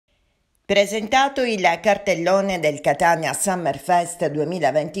Presentato il cartellone del Catania Summer Fest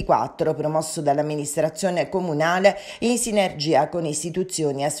 2024 promosso dall'Amministrazione comunale in sinergia con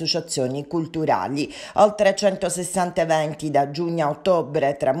istituzioni e associazioni culturali. Oltre 160 eventi da giugno a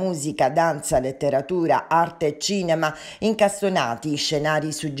ottobre tra musica, danza, letteratura, arte e cinema, incastonati,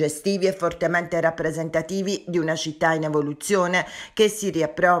 scenari suggestivi e fortemente rappresentativi di una città in evoluzione che si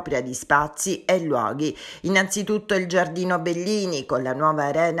riappropria di spazi e luoghi. Innanzitutto il Giardino Bellini con la nuova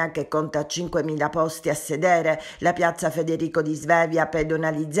arena che conta 5.000 posti a sedere, la piazza Federico di Svevia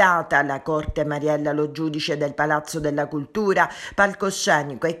pedonalizzata, la corte Mariella Lo Giudice del Palazzo della Cultura,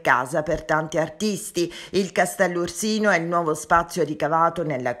 palcoscenico e casa per tanti artisti, il Castello Ursino e il nuovo spazio ricavato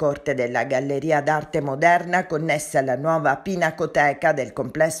nella corte della Galleria d'Arte Moderna connessa alla nuova pinacoteca del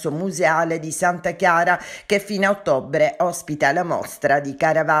complesso museale di Santa Chiara che fino a ottobre ospita la mostra di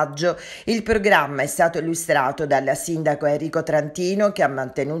Caravaggio. Il programma è stato illustrato dal sindaco Enrico Trantino che ha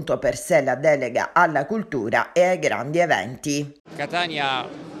mantenuto per sé la delega alla cultura e ai grandi eventi. Catania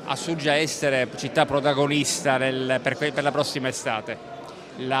assurge a essere città protagonista per la prossima estate.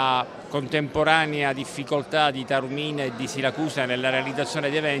 La contemporanea difficoltà di Taormina e di Siracusa nella realizzazione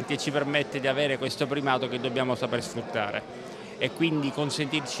di eventi ci permette di avere questo primato che dobbiamo saper sfruttare e quindi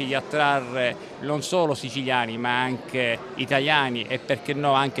consentirci di attrarre non solo siciliani ma anche italiani e perché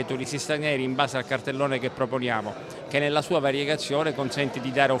no anche turisti stranieri in base al cartellone che proponiamo, che nella sua variegazione consente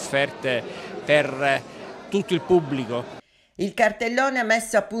di dare offerte per tutto il pubblico. Il cartellone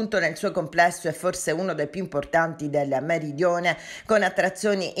messo a punto nel suo complesso è forse uno dei più importanti del Meridione, con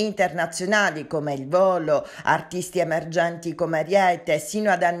attrazioni internazionali come il Volo, artisti emergenti come Ariete,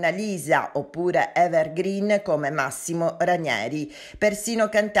 sino ad Annalisa, oppure evergreen come Massimo Ranieri. Persino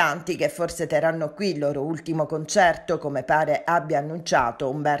cantanti che forse terranno qui il loro ultimo concerto, come pare abbia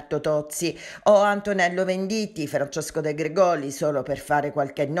annunciato Umberto Tozzi, o Antonello Venditti, Francesco De Gregoli, solo per fare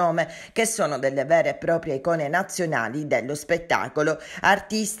qualche nome, che sono delle vere e proprie icone nazionali dello spettacolo,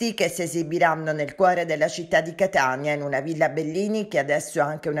 artisti che si esibiranno nel cuore della città di Catania in una villa Bellini che adesso ha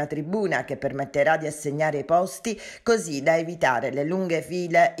anche una tribuna che permetterà di assegnare i posti così da evitare le lunghe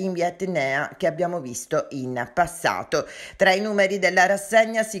file in via Etnea che abbiamo visto in passato. Tra i numeri della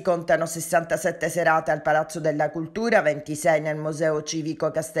rassegna si contano 67 serate al Palazzo della Cultura, 26 nel Museo Civico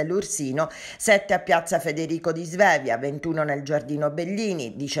Castello Ursino, 7 a Piazza Federico di Svevia, 21 nel Giardino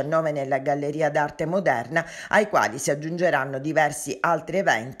Bellini, 19 nella Galleria d'Arte Moderna, ai quali si aggiungeranno diversi altri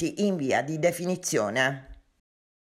eventi in via di definizione.